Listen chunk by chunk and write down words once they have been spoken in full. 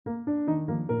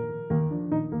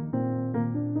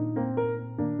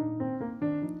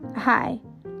Hi,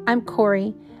 I'm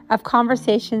Corey of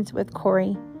Conversations with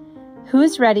Corey.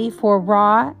 Who's ready for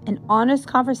raw and honest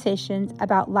conversations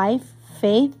about life,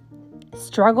 faith,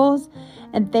 struggles,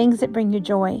 and things that bring you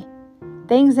joy?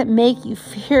 Things that make you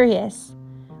furious.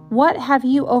 What have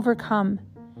you overcome?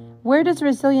 Where does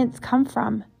resilience come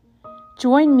from?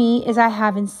 Join me as I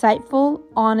have insightful,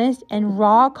 honest, and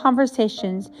raw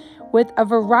conversations with a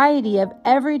variety of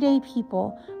everyday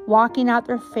people walking out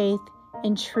their faith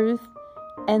in truth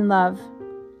and love.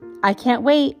 I can't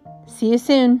wait. See you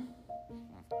soon.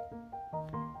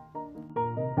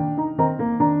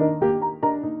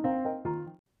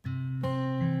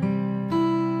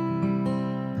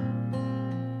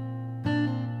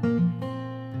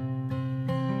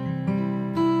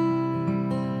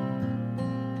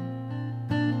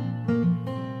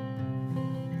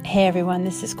 Hey everyone,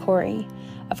 this is Corey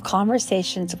of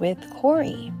Conversations with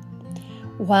Corey.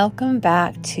 Welcome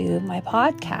back to my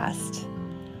podcast.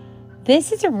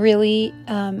 This is a really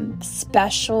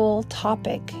special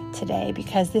topic today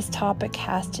because this topic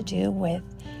has to do with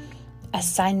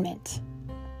assignment.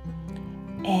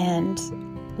 And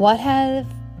what have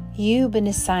you been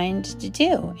assigned to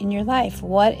do in your life?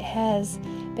 What has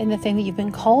been the thing that you've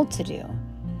been called to do?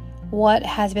 What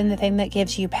has been the thing that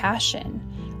gives you passion?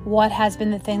 What has been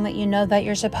the thing that you know that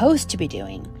you're supposed to be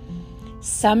doing?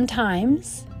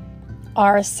 Sometimes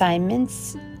our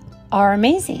assignments are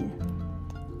amazing,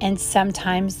 and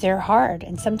sometimes they're hard,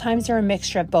 and sometimes they're a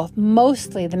mixture of both,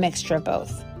 mostly the mixture of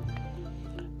both.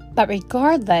 But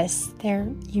regardless, they're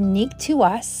unique to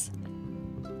us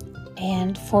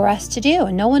and for us to do,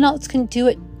 and no one else can do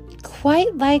it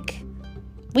quite like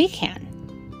we can.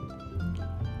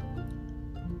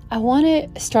 I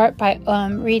want to start by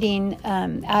reading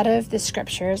out of the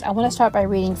scriptures. I want to start by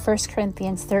reading 1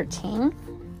 Corinthians 13.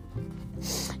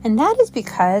 And that is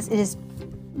because it is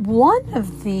one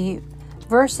of the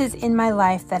verses in my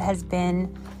life that has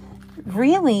been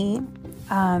really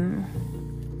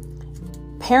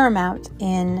paramount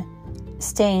in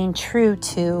staying true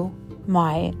to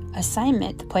my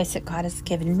assignment, the place that God has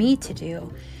given me to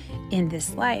do in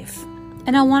this life.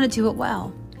 And I want to do it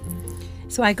well.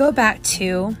 So I go back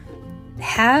to,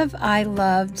 have I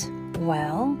loved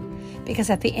well? Because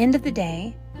at the end of the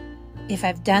day, if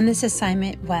I've done this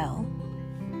assignment well,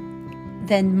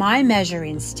 then my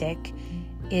measuring stick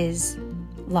is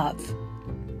love.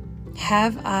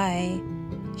 Have I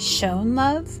shown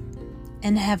love?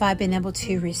 And have I been able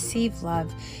to receive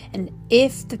love? And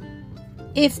if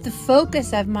the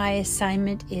focus of my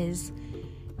assignment is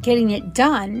getting it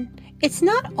done, it's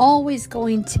not always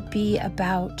going to be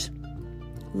about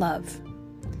love.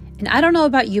 And I don't know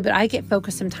about you, but I get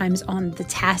focused sometimes on the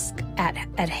task at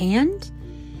hand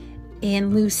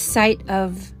and lose sight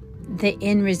of the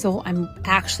end result I'm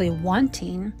actually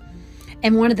wanting.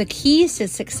 And one of the keys to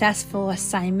successful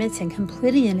assignments and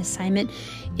completing an assignment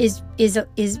is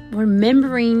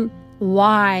remembering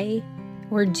why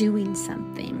we're doing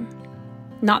something.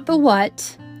 Not the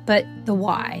what, but the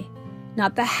why.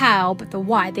 Not the how, but the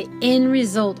why. The end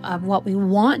result of what we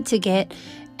want to get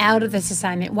out of this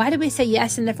assignment. Why did we say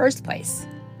yes in the first place?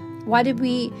 Why did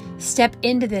we step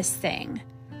into this thing?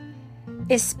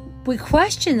 We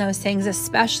question those things,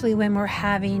 especially when we're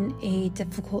having a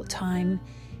difficult time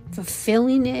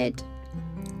fulfilling it,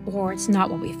 or it's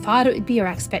not what we thought it would be. Our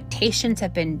expectations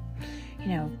have been,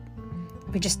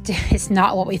 it's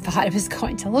not what we thought it was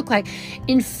going to look like.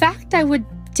 In fact, I would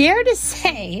dare to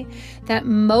say that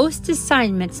most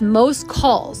assignments, most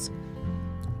calls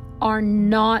are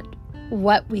not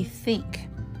what we think.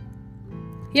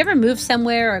 You ever moved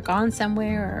somewhere or gone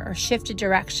somewhere or shifted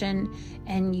direction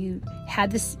and you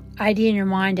had this idea in your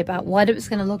mind about what it was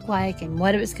going to look like and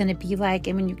what it was going to be like,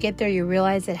 and when you get there you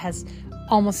realize it has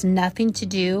almost nothing to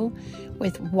do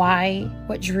with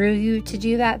what drew you to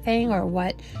do that thing or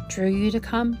what drew you to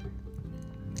come?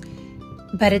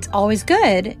 But it's always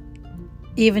good,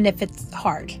 even if it's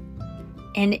hard.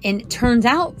 And it turns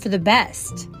out for the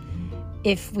best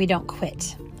if we don't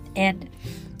quit. And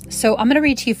so I'm going to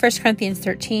read to you 1 Corinthians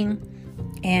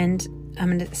 13, and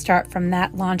I'm going to start from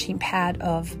that launching pad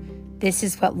of this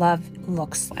is what love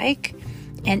looks like.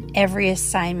 And every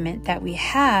assignment that we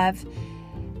have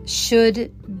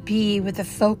should be with the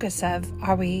focus of,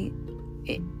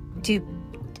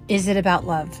 is it about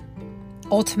love?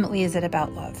 Ultimately, is it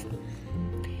about love?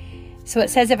 So it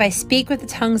says, if I speak with the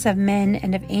tongues of men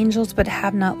and of angels but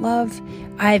have not love,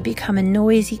 I have become a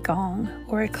noisy gong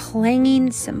or a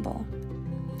clanging cymbal.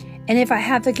 And if I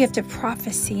have the gift of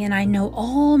prophecy and I know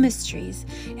all mysteries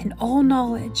and all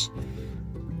knowledge,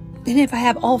 and if I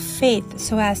have all faith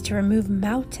so as to remove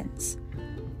mountains,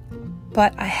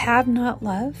 but I have not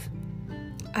love,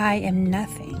 I am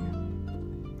nothing.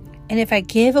 And if I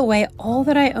give away all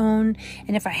that I own,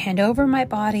 and if I hand over my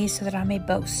body so that I may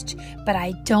boast, but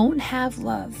I don't have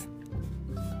love,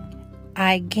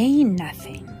 I gain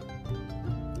nothing.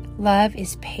 Love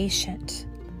is patient.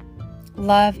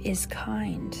 Love is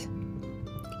kind.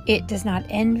 It does not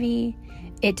envy.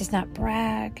 It does not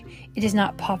brag. It is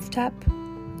not puffed up.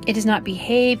 It does not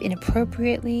behave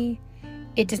inappropriately.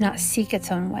 It does not seek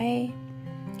its own way.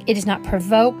 It is not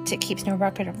provoked. It keeps no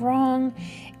record of wrong.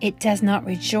 It does not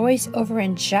rejoice over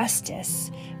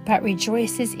injustice, but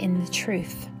rejoices in the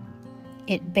truth.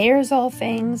 It bears all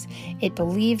things. It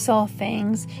believes all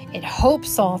things. It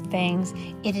hopes all things.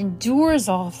 It endures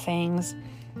all things.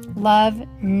 Love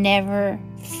never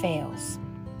fails.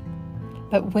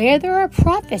 But where there are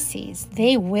prophecies,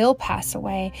 they will pass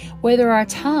away. Where there are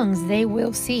tongues, they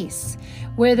will cease.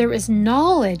 Where there is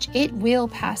knowledge, it will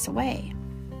pass away.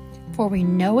 For we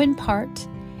know in part,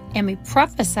 and we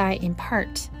prophesy in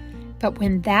part. But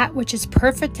when that which is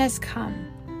perfect has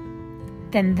come,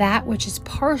 then that which is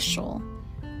partial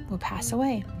will pass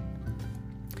away.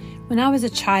 When I was a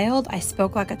child, I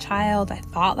spoke like a child, I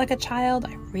thought like a child,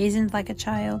 I reasoned like a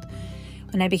child.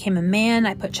 When I became a man,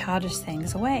 I put childish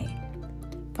things away.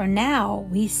 For now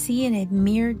we see in a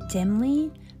mirror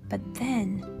dimly, but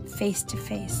then face to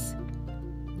face.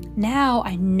 Now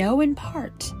I know in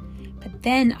part, but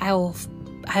then I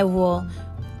will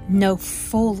know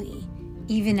fully,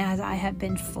 even as I have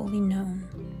been fully known.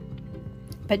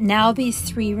 But now these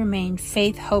three remain: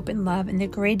 faith, hope, and love, and the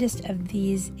greatest of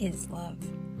these is love.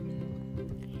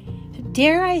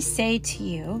 Dare I say to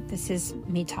you, this is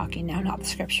me talking now, not the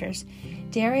scriptures,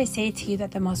 dare I say to you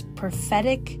that the most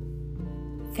prophetic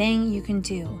thing you can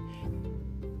do,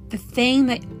 the thing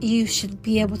that you should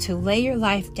be able to lay your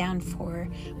life down for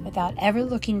without ever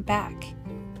looking back,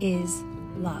 is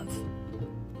love.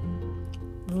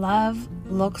 Love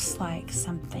looks like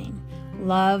something.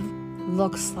 Love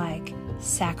looks like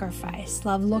sacrifice.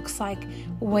 Love looks like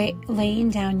laying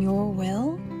down your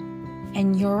will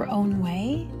and your own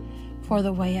way for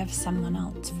the way of someone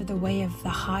else, for the way of the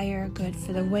higher good,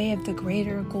 for the way of the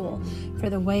greater goal, for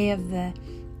the way of the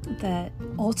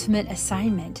ultimate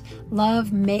assignment.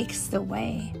 Love makes the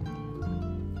way,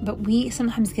 but we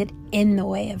sometimes get in the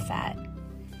way of that.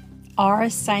 Our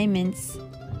assignments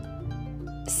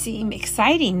seem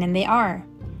exciting, and they are,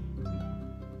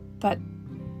 but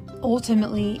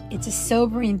ultimately it's a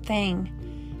sobering thing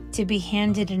to be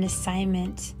handed an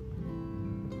assignment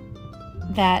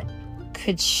that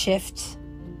could shift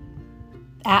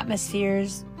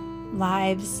atmospheres,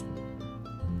 lives,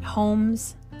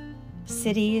 homes,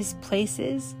 cities,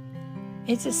 places.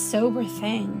 It's a sober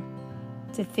thing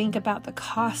to think about the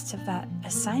cost of that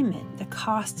assignment, the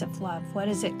cost of love. What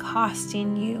is it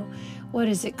costing you? What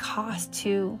does it cost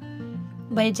to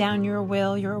lay down your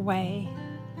will, your way,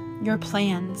 your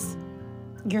plans,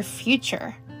 your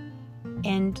future,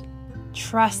 and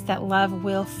trust that love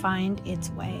will find its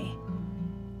way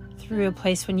through a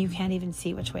place when you can't even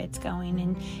see which way it's going?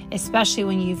 And especially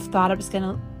when you've thought it was going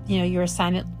to, your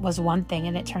assignment was one thing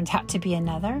and it turns out to be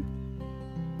another.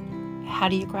 How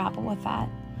do you grapple with that?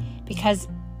 Because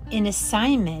an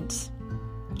assignment,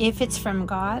 if it's from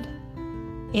God,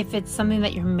 if it's something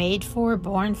that you're made for,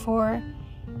 born for,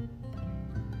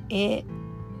 it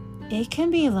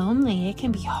can be lonely, it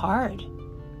can be hard.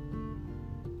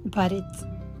 But it's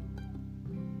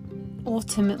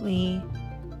ultimately,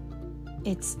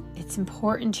 it's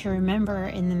important to remember,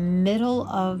 in the middle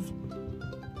of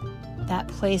that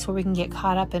place where we can get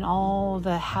caught up in all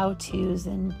the how-tos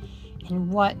and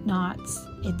whatnots,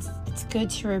 it's good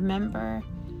to remember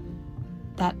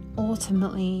that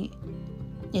ultimately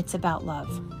it's about love.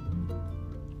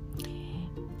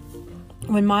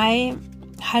 When my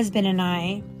husband and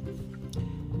I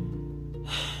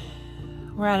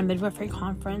were at a midwifery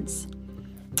conference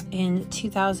in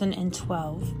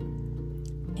 2012,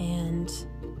 and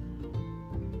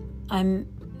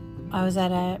I was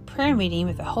at a prayer meeting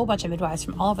with a whole bunch of midwives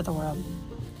from all over the world,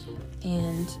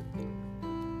 and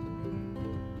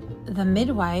the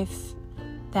midwife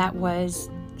that was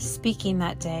speaking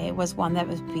that day was one that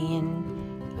was being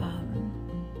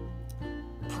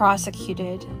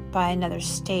prosecuted by another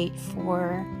state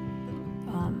for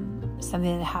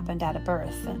something that happened at a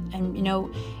birth.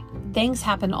 And things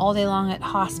happen all day long at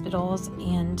hospitals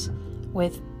and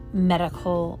with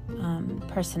medical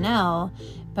personnel,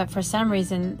 but for some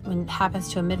reason, when it happens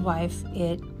to a midwife,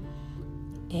 it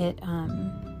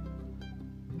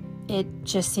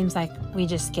just seems like we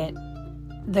just get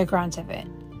the brunt of it.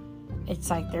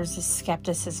 It's like there's this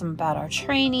skepticism about our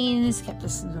training,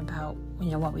 skepticism about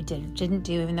what we did or didn't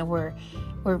do, even though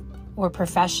we're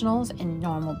professionals in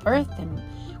normal birth and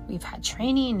we've had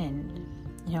training and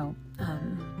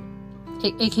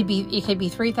It could be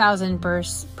 3,000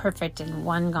 births perfect and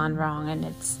one gone wrong, and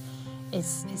it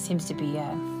seems to be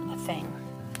a thing.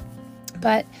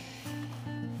 But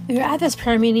we were at this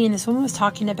prayer meeting, and this woman was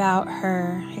talking about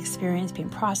her experience being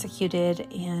prosecuted,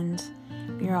 and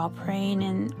we were all praying,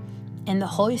 and the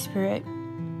Holy Spirit.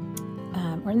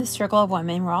 We're in this circle of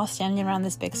women. We're all standing around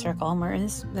this big circle, and we're in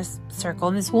this circle.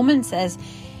 And this woman says,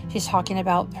 she's talking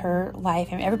about her life,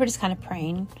 and everybody's kind of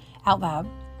praying out loud.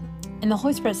 And the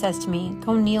Holy Spirit says to me,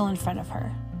 go kneel in front of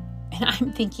her. And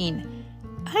I'm thinking,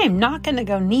 I am not going to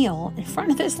go kneel in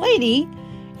front of this lady,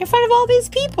 in front of all these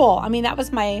people. I mean, that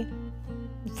was my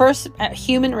first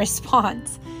human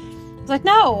response. I was like,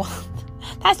 no,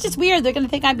 that's just weird. They're going to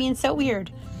think I'm being so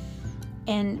weird.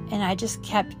 And I just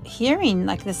kept hearing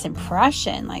like this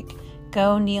impression, like,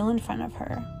 go kneel in front of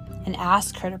her and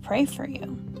ask her to pray for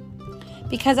you.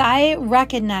 Because I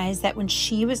recognized that when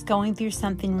she was going through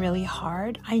something really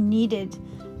hard, I needed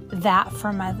that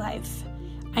for my life.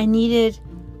 I needed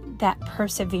that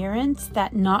perseverance,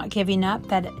 that not giving up,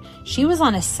 that she was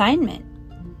on assignment.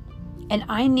 And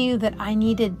I knew that I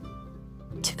needed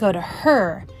to go to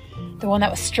her, the one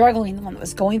that was struggling, the one that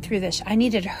was going through this. I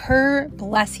needed her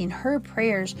blessing, her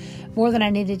prayers, more than I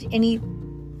needed any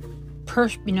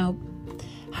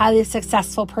highly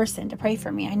successful person to pray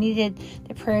for me. I needed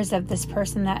the prayers of this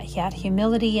person that had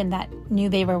humility and that knew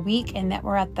they were weak and that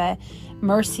were at the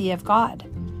mercy of God.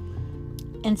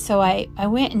 And so I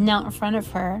went and knelt in front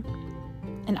of her,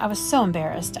 and I was so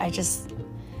embarrassed. I was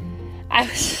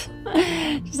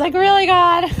she's like, really,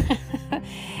 God?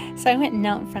 So I went and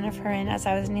knelt in front of her, and as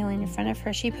I was kneeling in front of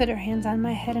her, she put her hands on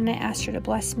my head, and I asked her to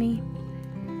bless me.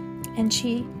 And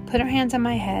she put her hands on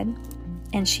my head,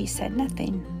 and she said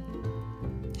nothing.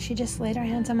 She just laid her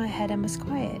hands on my head and was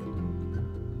quiet.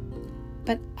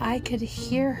 But I could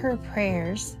hear her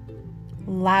prayers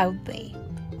loudly,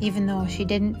 even though she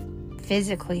didn't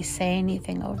physically say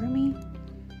anything over me.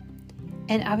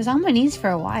 And I was on my knees for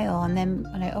a while, and then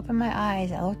when I opened my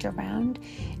eyes, I looked around,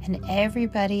 and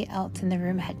everybody else in the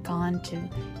room had gone to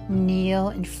kneel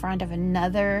in front of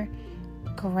another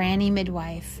granny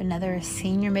midwife, another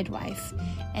senior midwife,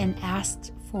 and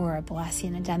asked for a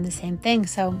blessing and done the same thing.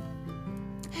 So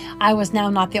I was now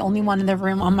not the only one in the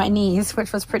room on my knees,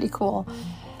 which was pretty cool.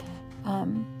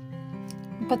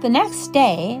 But the next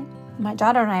day, my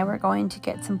daughter and I were going to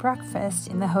get some breakfast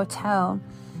in the hotel,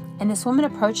 and this woman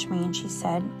approached me and she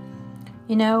said,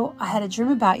 I had a dream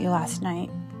about you last night.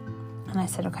 And I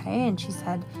said, okay. And she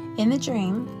said, in the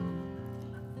dream,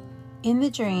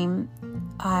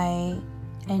 I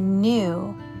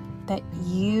knew that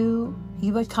you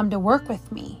would come to work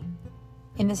with me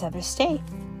in this other state.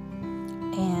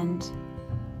 And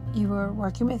you were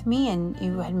working with me, and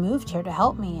you had moved here to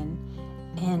help me.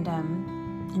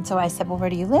 And so I said, well, where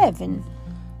do you live? And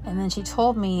then she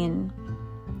told me, and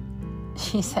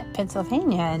she said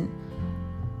Pennsylvania.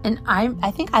 And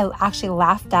I think I actually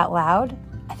laughed out loud.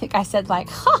 I think I said like,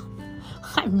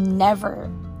 I'm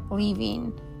never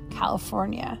leaving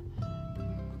California.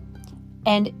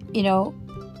 And,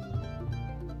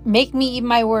 make me eat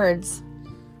my words.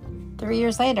 3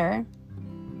 years later,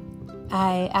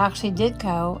 I actually did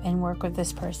go and work with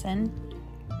this person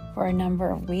for a number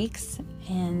of weeks,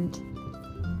 and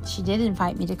she did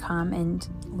invite me to come and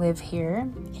live here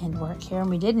and work here, and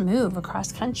we did move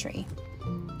across country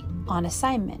on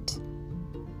assignment.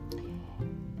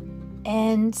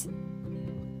 And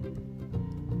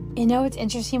it's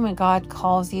interesting when God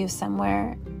calls you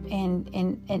somewhere, and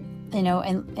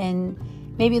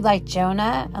maybe like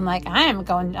Jonah, I'm like, I'm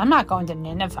not going to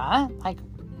Nineveh. Like,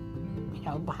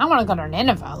 I want to go to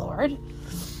Nineveh, Lord.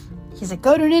 He's like,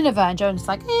 go to Nineveh. And Jonah's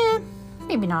like,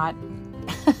 maybe not.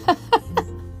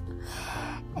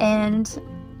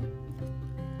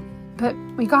 But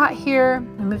we got here,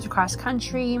 we moved across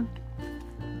country,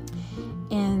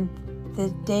 and the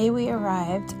day we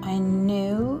arrived, I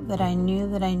knew that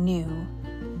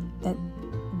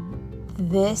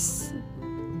this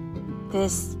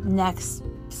next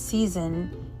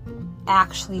season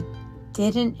actually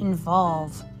didn't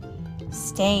involve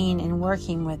staying and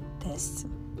working with this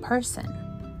person.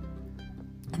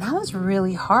 And that was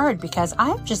really hard because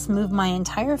I've just moved my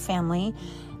entire family,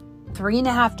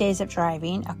 3.5 days of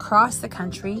driving across the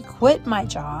country, quit my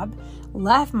job,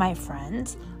 left my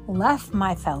friends, left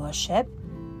my fellowship,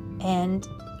 and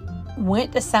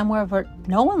went to somewhere where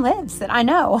no one lives that I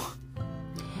know.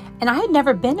 And I had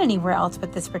never been anywhere else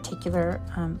but this particular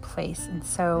place. And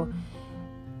so,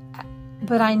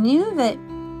 but I knew that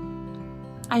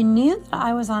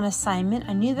I was on assignment.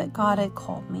 I knew that God had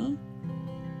called me.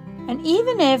 And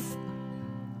even if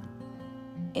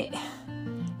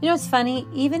You know, it's funny,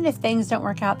 even if things don't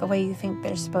work out the way you think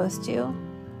they're supposed to,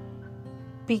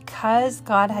 because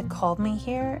God had called me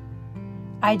here,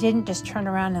 I didn't just turn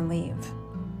around and leave.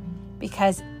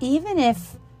 Because even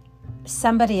if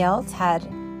somebody else had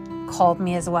called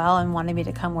me as well and wanted me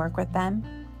to come work with them,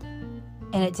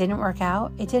 and it didn't work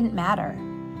out, it didn't matter.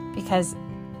 Because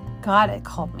God had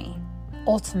called me,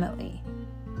 ultimately,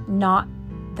 not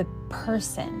the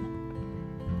person.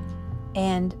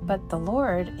 But the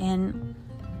Lord. And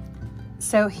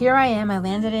so here I am. I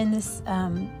landed in this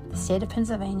the state of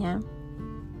Pennsylvania,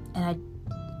 and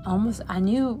I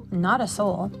knew not a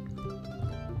soul.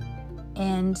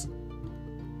 And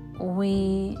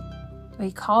we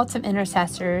called some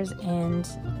intercessors, and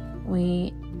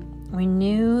we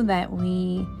knew that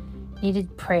we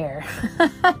needed prayer.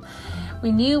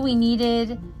 We knew we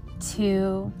needed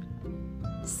to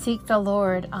seek the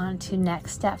Lord onto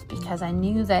next steps, because I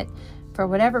knew that for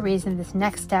whatever reason, this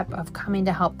next step of coming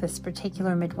to help this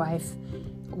particular midwife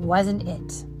wasn't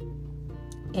it.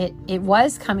 It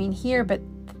was coming here, but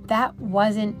that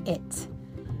wasn't it.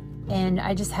 And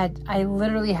I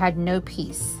literally had no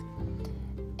peace.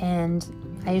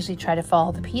 And I usually try to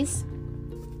follow the peace.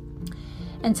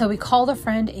 And so we called a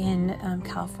friend in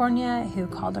California, who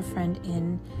called a friend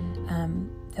in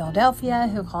Philadelphia,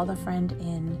 who called a friend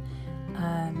in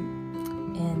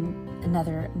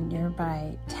another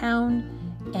nearby town.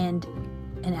 And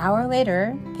an hour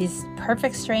later, these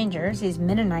perfect strangers, these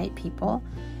Mennonite people,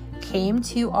 came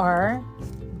to our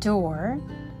door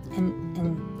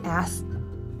and asked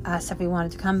us if we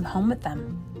wanted to come home with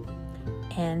them.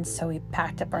 And so we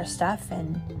packed up our stuff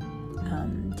and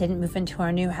didn't move into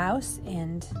our new house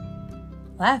and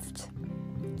left,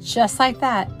 just like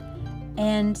that.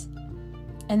 And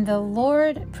the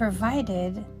Lord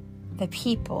provided the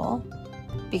people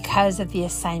because of the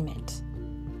assignment.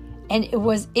 And it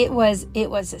was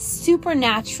a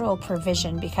supernatural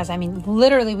provision, because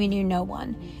literally we knew no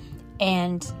one.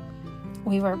 And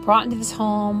we were brought into this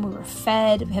home, we were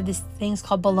fed. We have these things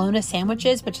called bologna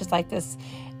sandwiches, which is like this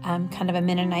kind of a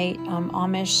Mennonite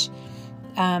Amish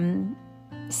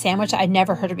sandwich. I'd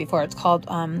never heard it before. It's called,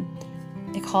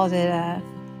 they called it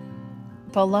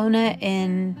bologna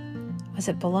was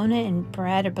it bologna and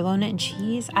bread or bologna and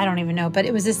cheese? I don't even know. But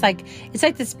it was this it's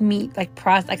like this meat, like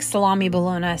salami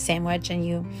bologna sandwich. And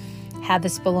you have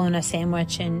this bologna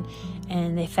sandwich, and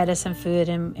they fed us some food,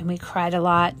 and we cried a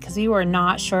lot because we were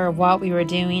not sure what we were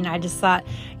doing. I just thought,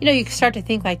 you start to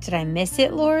think, did I miss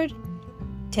it, Lord?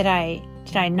 Did I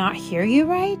not hear you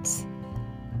right?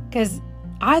 Because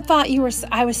I thought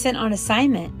I was sent on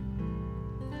assignment.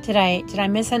 Did I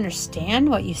misunderstand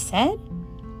what you said?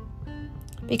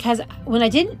 Because when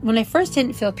I first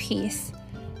didn't feel peace,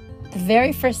 the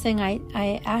very first thing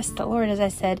I asked the Lord is, I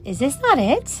said, is this not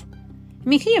it?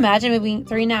 Can you imagine moving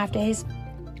 3.5 days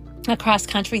across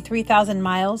country, 3,000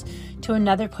 miles to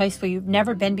another place where you've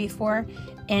never been before,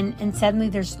 and suddenly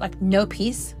there's no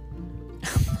peace?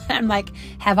 I'm like,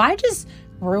 have I just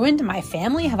ruined my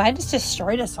family? Have I just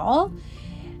destroyed us all?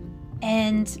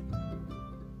 And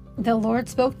the Lord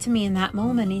spoke to me in that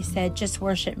moment. He said, just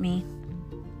worship me.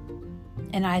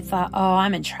 And I thought, oh,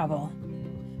 I'm in trouble.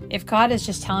 If God is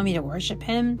just telling me to worship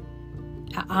him,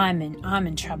 I'm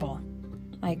in trouble.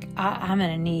 I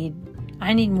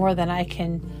need more than I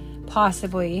can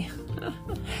possibly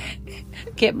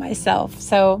get myself.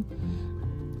 So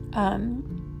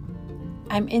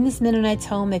I'm in this Mennonite's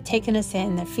home. They've taken us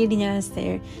in. They're feeding us.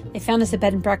 They found us a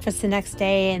bed and breakfast the next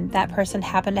day, and that person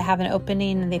happened to have an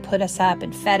opening, and they put us up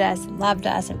and fed us and loved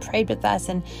us and prayed with us.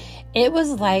 And it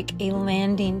was like a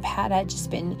landing pad had just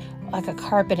been, like a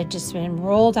carpet had just been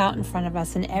rolled out in front of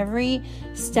us, and every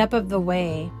step of the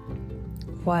way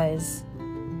was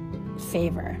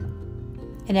favor.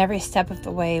 And every step of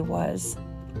the way was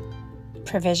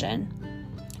provision.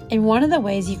 And one of the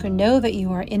ways you can know that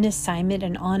you are in assignment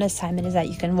and on assignment is that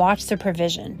you can watch the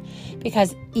provision.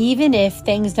 Because even if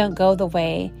things don't go the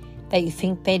way that you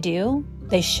think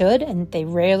they should, and they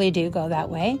rarely do go that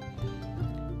way,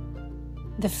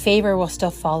 the favor will still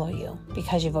follow you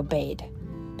because you've obeyed.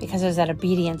 Because there's that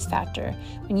obedience factor.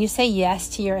 When you say yes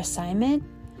to your assignment,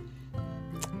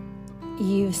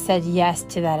 you've said yes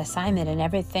to that assignment, and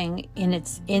everything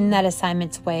in that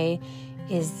assignment's way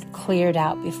is cleared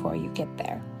out before you get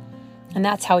there. And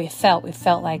that's how we felt. We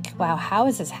felt like, wow, how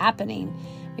is this happening?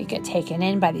 We get taken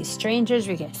in by these strangers.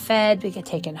 We get fed. We get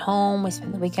taken home. We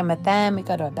spend the weekend with them. We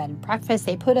go to a bed and breakfast.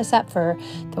 They put us up for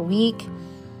the week.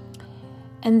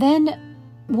 And then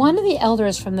one of the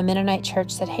elders from the Mennonite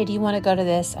church said, hey, do you want to go to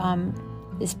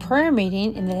this prayer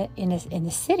meeting in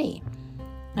the city?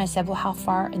 And I said, well, how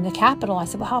far? In the capital. I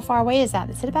said, well, how far away is that?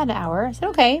 They said, about an hour. I said,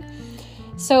 okay.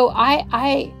 So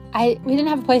we didn't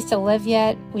have a place to live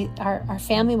yet. Our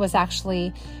family was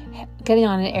actually getting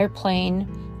on an airplane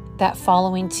that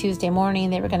following Tuesday morning.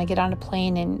 They were going to get on a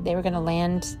plane and they were going to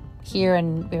land here,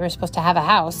 and we were supposed to have a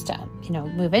house to,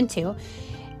 move into.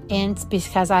 And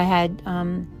because I had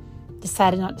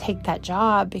decided not to take that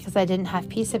job because I didn't have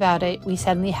peace about it, we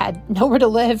suddenly had nowhere to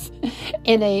live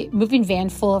in a moving van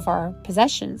full of our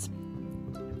possessions.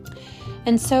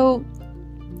 And so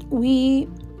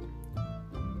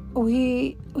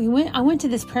I went to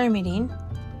this prayer meeting,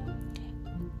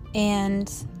 and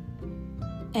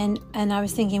I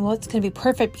was thinking, well, it's going to be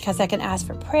perfect because I can ask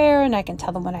for prayer and I can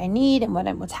tell them what I need and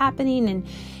what's happening.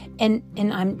 And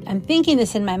I'm thinking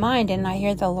this in my mind, and I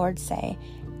hear the Lord say,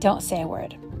 don't say a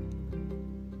word.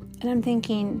 And I'm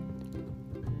thinking,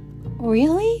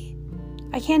 really?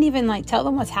 I can't even tell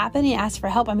them what's happening, ask for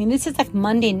help. I mean, this is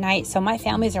Monday night, so my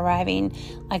family's arriving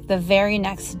the very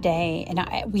next day, and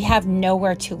we have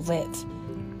nowhere to live.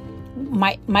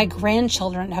 My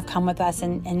grandchildren have come with us,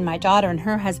 and my daughter and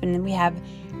her husband, and we have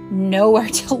nowhere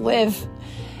to live.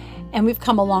 And we've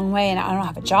come a long way, and I don't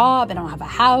have a job, and I don't have a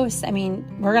house. I mean,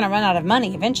 we're going to run out of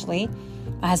money eventually.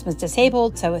 My husband's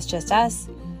disabled, so it's just us.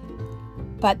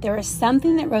 But there was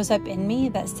something that rose up in me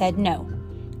that said, no,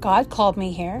 God called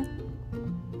me here.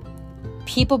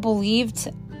 People believed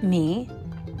me,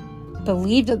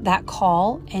 believed that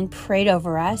call, and prayed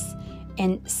over us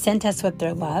and sent us with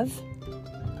their love.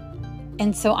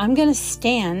 And so I'm going to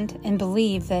stand and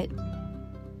believe that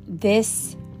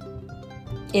this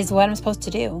is what I'm supposed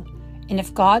to do. And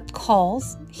if God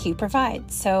calls, He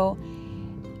provides. So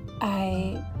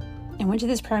I went to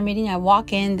this prayer meeting. I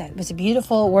walk in. That was a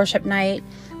beautiful worship night.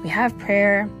 We have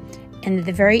prayer. And at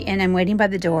the very end, I'm waiting by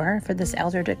the door for this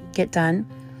elder to get done.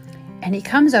 And he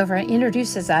comes over and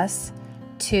introduces us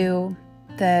to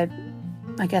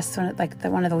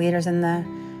one of the leaders in the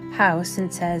house,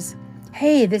 and says,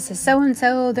 hey, this is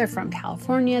so-and-so. They're from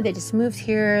California. They just moved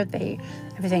here.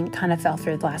 Everything kind of fell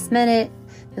through the last minute.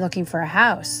 They're looking for a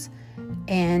house.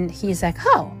 And he's like,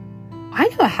 oh, I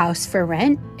know a house for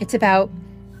rent. It's about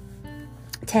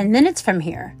 10 minutes from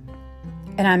here.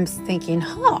 And I'm thinking,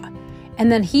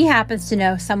 And then he happens to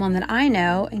know someone that I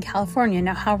know in California.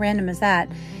 Now, how random is that?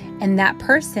 And that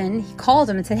person, he called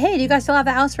him and said, hey, do you guys still have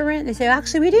a house for rent? They said,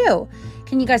 actually, we do.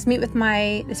 Can you guys meet with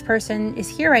this person is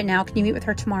here right now. Can you meet with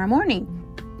her tomorrow morning?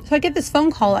 So I get this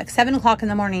phone call 7 o'clock in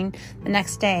the morning the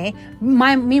next day.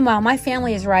 Meanwhile, my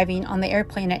family is arriving on the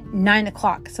airplane at 9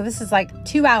 o'clock. So this is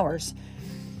 2 hours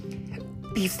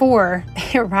before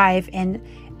they arrive. And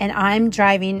I'm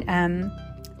driving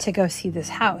to go see this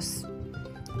house.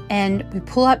 And we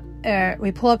pull up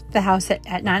the house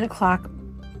at 9 o'clock.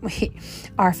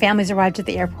 Our families arrived at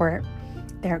the airport.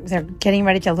 They're getting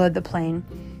ready to load the plane.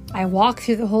 I walk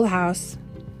through the whole house,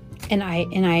 and I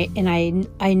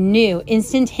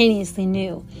instantaneously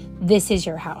knew, this is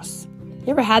your house. You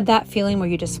ever had that feeling where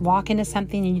you just walk into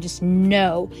something and you just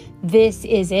know, this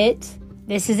is it?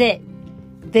 This is it.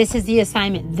 This is the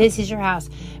assignment. This is your house.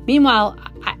 Meanwhile,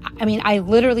 I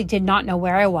literally did not know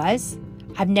where I was.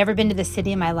 I've never been to the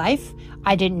city in my life.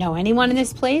 I didn't know anyone in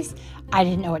this place. I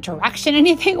didn't know what direction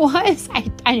anything was.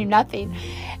 I knew nothing.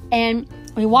 And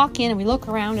we walk in and we look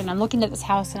around, and I'm looking at this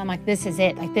house, and I'm like, this is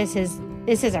it.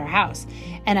 This is our house.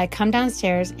 And I come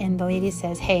downstairs, and the lady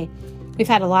says, hey, we've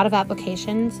had a lot of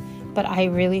applications, but I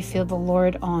really feel the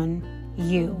Lord on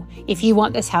you. If you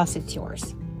want this house, it's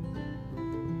yours.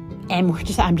 And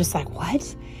I'm just like,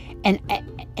 what?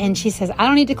 And she says, I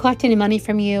don't need to collect any money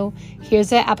from you. Here's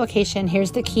the application.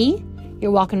 Here's the key.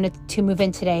 You're welcome to move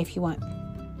in today if you want.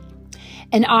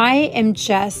 And I am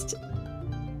just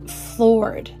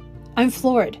floored. I'm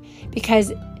floored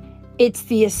because it's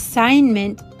the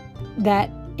assignment that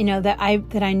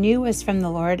I knew was from the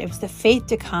Lord. It was the faith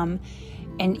to come.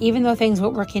 And even though things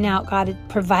weren't working out, God had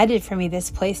provided for me this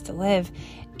place to live,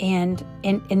 and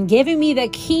giving me the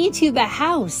key to the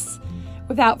house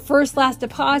without first, last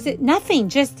deposit, nothing.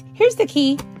 Just, here's the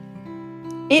key.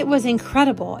 It was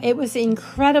incredible. It was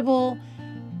incredible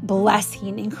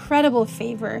blessing, incredible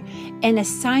favor. An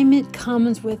assignment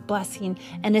comes with blessing.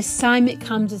 An assignment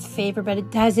comes with favor, but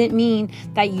it doesn't mean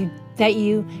that you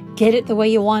get it the way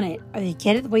you want it, or you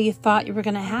get it the way you thought you were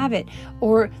going to have it,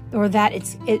 or that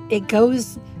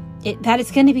that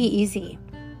it's going to be easy.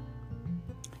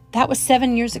 That was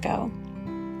 7 years ago.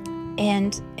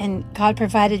 And God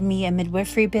provided me a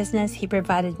midwifery business. He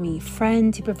provided me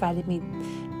friends. He provided me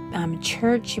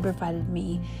church. He provided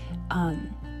me,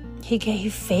 he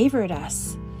favored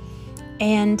us.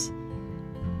 And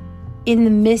in the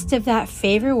midst of that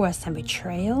favor was some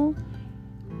betrayal.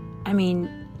 I mean,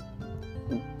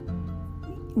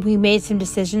 we made some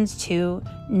decisions to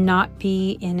not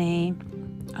be in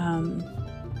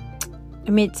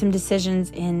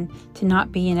to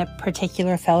not be in a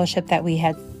particular fellowship that we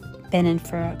had been in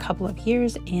for a couple of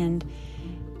years, and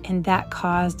that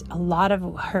caused a lot of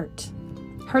hurt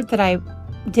that I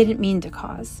didn't mean to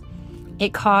cause.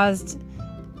 It caused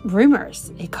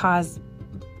rumors. It caused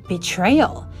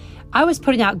betrayal. I was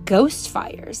putting out ghost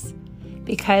fires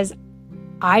because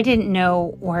I didn't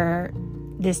know where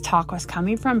this talk was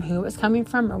coming from, who it was coming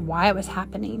from, or why it was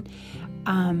happening.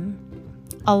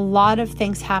 A lot of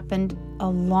things happened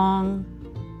along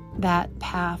that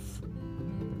path,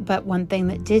 but one thing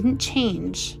that didn't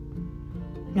change,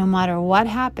 no matter what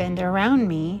happened around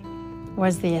me,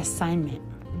 was the assignment.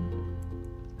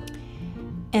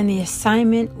 And the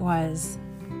assignment was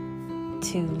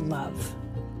to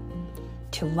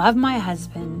love my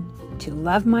husband, to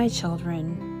love my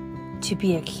children, to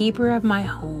be a keeper of my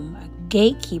home, a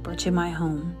gatekeeper to my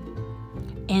home,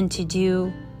 and to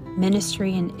do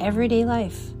ministry in everyday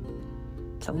life,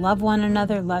 to love one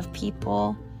another, love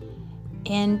people.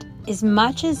 And as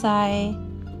much as I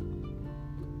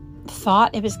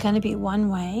thought it was going to be one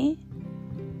way,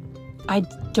 I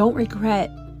don't regret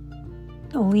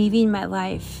leaving my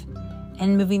life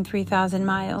and moving 3,000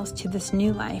 miles to this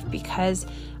new life, because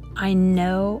I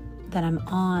know that I'm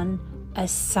on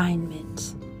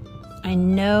assignment. I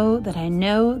know that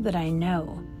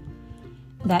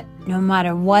no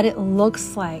matter what it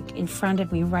looks like in front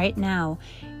of me right now,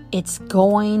 it's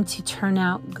going to turn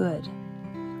out good.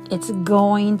 It's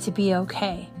going to be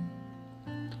okay.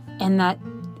 And that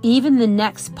even the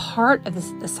next part of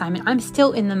this assignment, I'm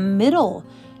still in the middle,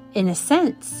 in a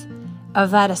sense,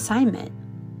 of that assignment,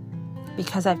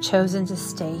 because I've chosen to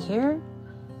stay here,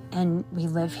 and we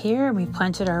live here, and we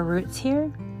planted our roots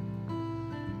here.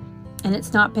 And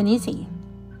it's not been easy.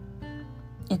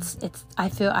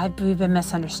 We've been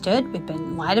misunderstood. We've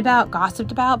been lied about,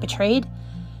 gossiped about, betrayed.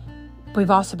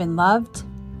 We've also been loved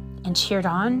and cheered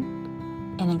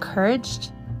on and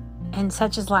encouraged, and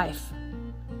such is life.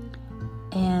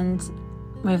 And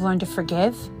we've learned to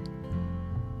forgive.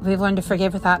 We've learned to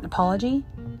forgive without an apology.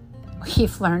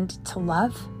 We've learned to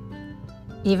love,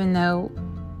 even though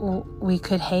we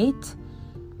could hate,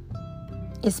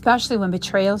 especially when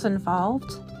betrayal's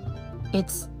involved.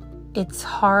 It's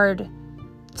hard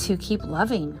to keep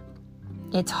loving.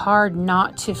 It's hard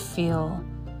not to feel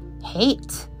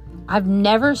hate. I've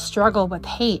never struggled with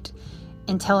hate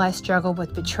until I struggled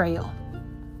with betrayal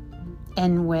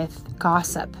and with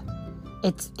gossip.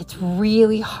 It's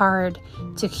really hard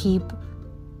to keep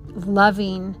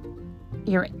loving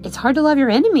it's hard to love your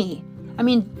enemy. I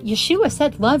mean, Yeshua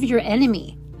said, love your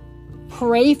enemy.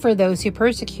 Pray for those who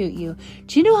persecute you.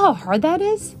 Do you know how hard that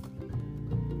is?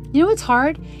 You know what's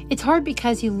hard? It's hard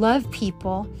because you love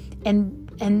people, and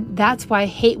that's why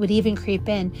hate would even creep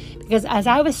in. Because as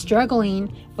I was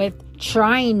struggling with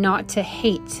trying not to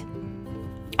hate,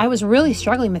 I was really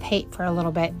struggling with hate for a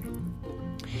little bit.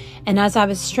 And as I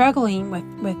was struggling with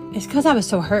it's because I was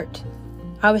so hurt.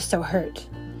 I was so hurt.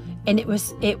 And it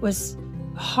was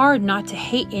hard not to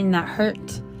hate in that hurt.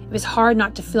 It was hard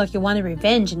not to feel like you wanted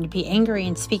revenge and to be angry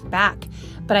and speak back.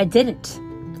 But I didn't.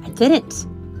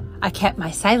 I kept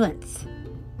my silence.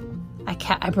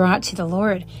 I brought it to the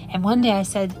Lord. And one day I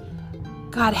said,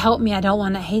 God, help me. I don't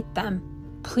want to hate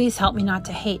them. Please help me not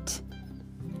to hate.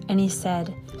 And he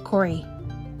said, Corey,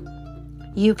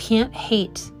 you can't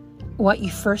hate what you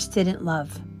first didn't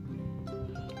love.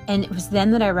 And it was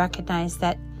then that I recognized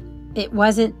that it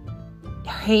wasn't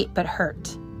hate but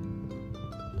hurt.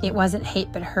 It wasn't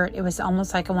hate but hurt. It was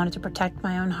almost like I wanted to protect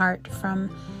my own heart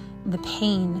from the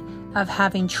pain of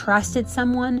having trusted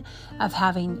someone, of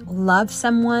having loved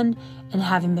someone, and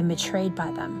having been betrayed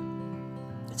by them.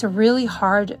 It's a really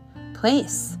hard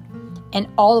place. And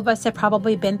all of us have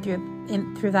probably been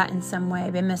through that in some way,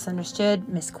 been misunderstood,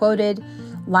 misquoted,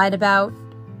 lied about,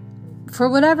 for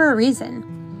whatever reason.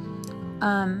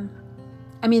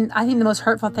 I think the most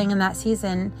hurtful thing in that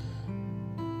season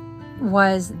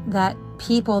was that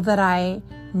people that I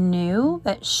knew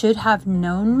that should have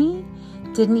known me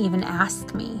didn't even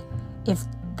ask me if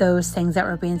those things that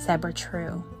were being said were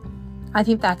true. I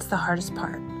think that's the hardest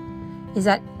part, is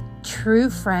that true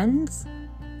friends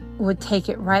would take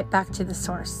it right back to the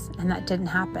source, and that didn't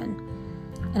happen.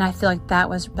 And I feel like that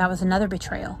was another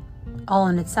betrayal all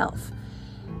in itself.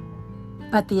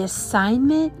 But the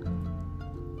assignment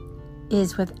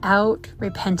is without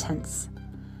repentance.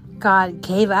 God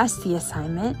gave us the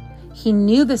assignment. He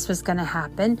knew this was going to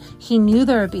happen. He knew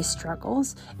there would be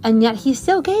struggles, and yet he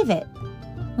still gave it.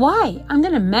 Why? I'm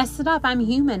going to mess it up. I'm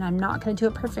human. I'm not going to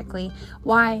do it perfectly.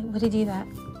 Why would he do that?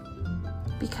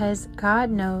 Because God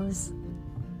knows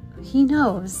He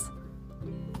knows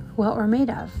what we're made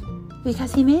of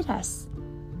because He made us.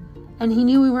 And He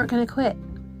knew we weren't going to quit.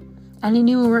 And He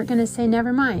knew we weren't going to say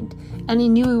never mind. And He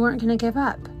knew we weren't going to give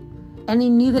up. And He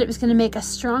knew that it was going to make us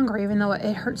stronger, even though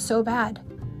it hurt so bad.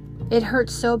 It hurt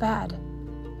so bad.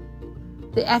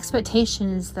 The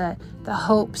expectations, the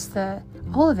hopes,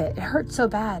 all of it hurt so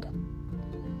bad.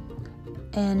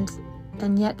 And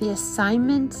yet the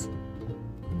assignment,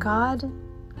 God,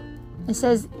 it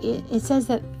says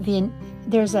that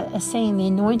there's a saying, the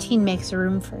anointing makes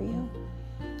room for you.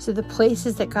 So the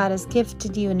places that God has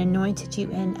gifted you and anointed you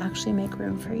in actually make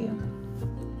room for you.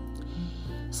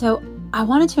 So I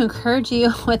wanted to encourage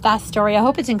you with that story. I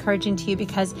hope it's encouraging to you,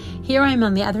 because here I am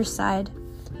on the other side,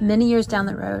 many years down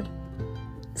the road,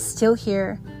 still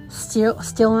here,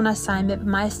 still on assignment.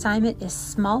 My assignment is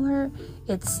smaller.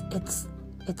 It's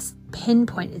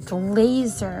pinpoint. It's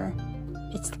laser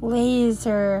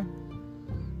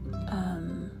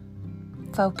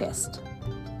focused.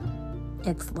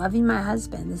 It's loving my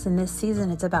husband. In this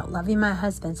season, it's about loving my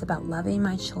husband. It's about loving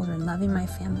my children, loving my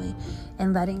family,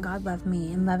 and letting God love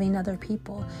me and loving other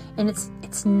people. And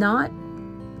it's not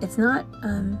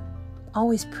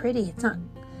always pretty. It's not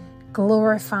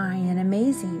glorifying and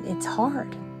amazing. It's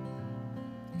hard.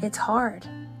 It's hard.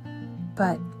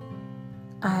 But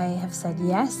I have said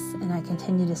yes, and I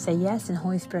continue to say yes, and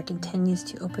Holy Spirit continues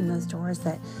to open those doors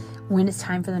that when it's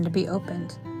time for them to be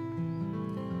opened.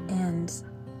 And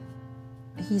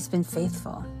He's been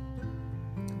faithful.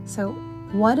 So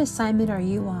what assignment are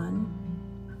you on?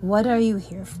 What are you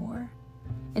here for?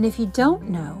 And if you don't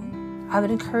know, I would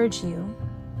encourage you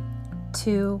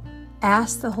to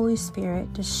ask the Holy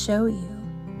Spirit to show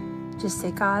you. Just say,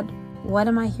 God, what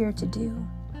am I here to do?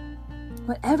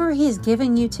 Whatever He's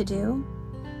given you to do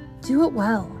it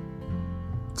well.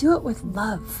 Do it with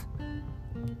love.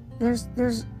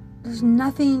 There's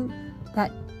nothing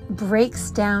that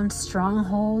breaks down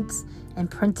strongholds and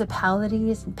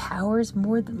principalities and powers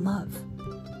more than love.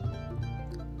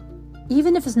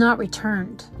 Even if it's not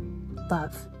returned,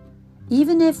 love.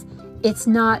 Even if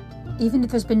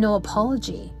there's been no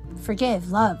apology, forgive,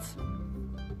 love.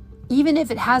 Even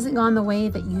if it hasn't gone the way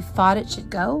that you thought it should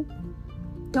go,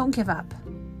 don't give up.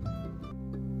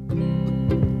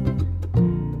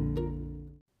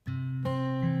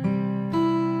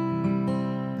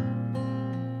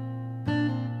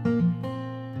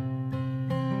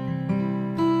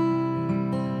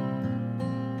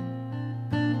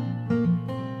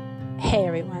 Hey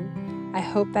everyone, I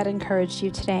hope that encouraged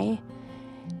you today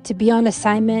to be on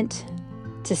assignment,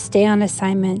 to stay on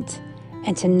assignment,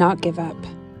 and to not give up.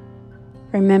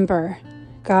 Remember,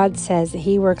 God says that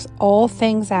He works all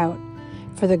things out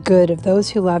for the good of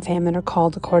those who love Him and are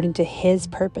called according to His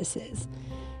purposes.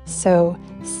 So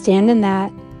stand in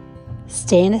that,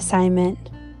 stay in assignment,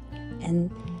 and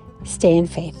stay in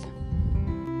faith.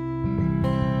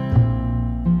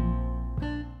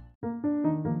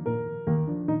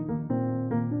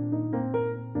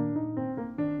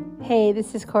 Hey,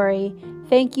 this is Corey.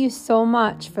 Thank you so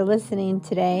much for listening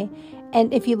today.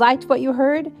 And if you liked what you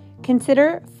heard,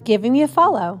 consider giving me a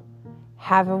follow.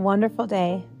 Have a wonderful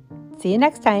day. See you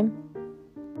next time.